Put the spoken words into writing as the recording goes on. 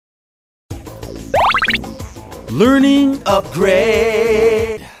Learning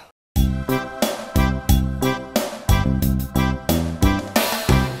Upgrade.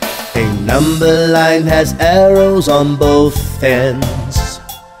 A number line has arrows on both ends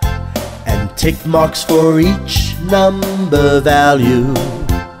and tick marks for each number value.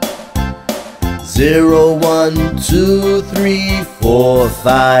 0, 1, 2, 3, 4,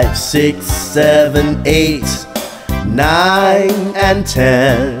 5, 6, 7, 8, 9, and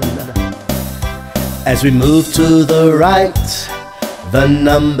 10. As we move to the right, the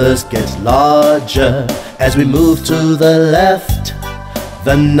numbers get larger. As we move to the left,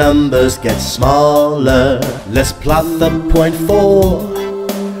 the numbers get smaller. Let's plot the point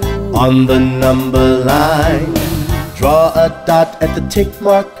 4 on the number line. Draw a dot at the tick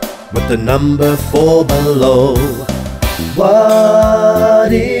mark with the number 4 below.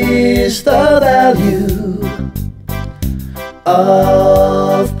 What is the value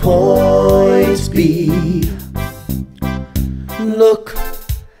of point B? Look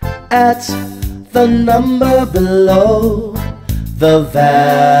at the number below. The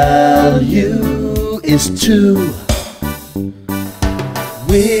value is 2.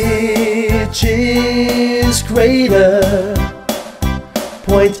 Which is greater,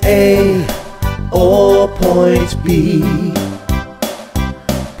 point A or point B?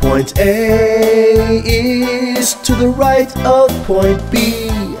 Point A is to the right of point B,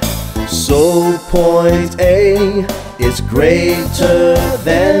 so point A is greater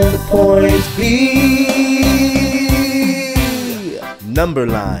than point B. Number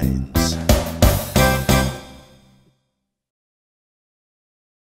lines.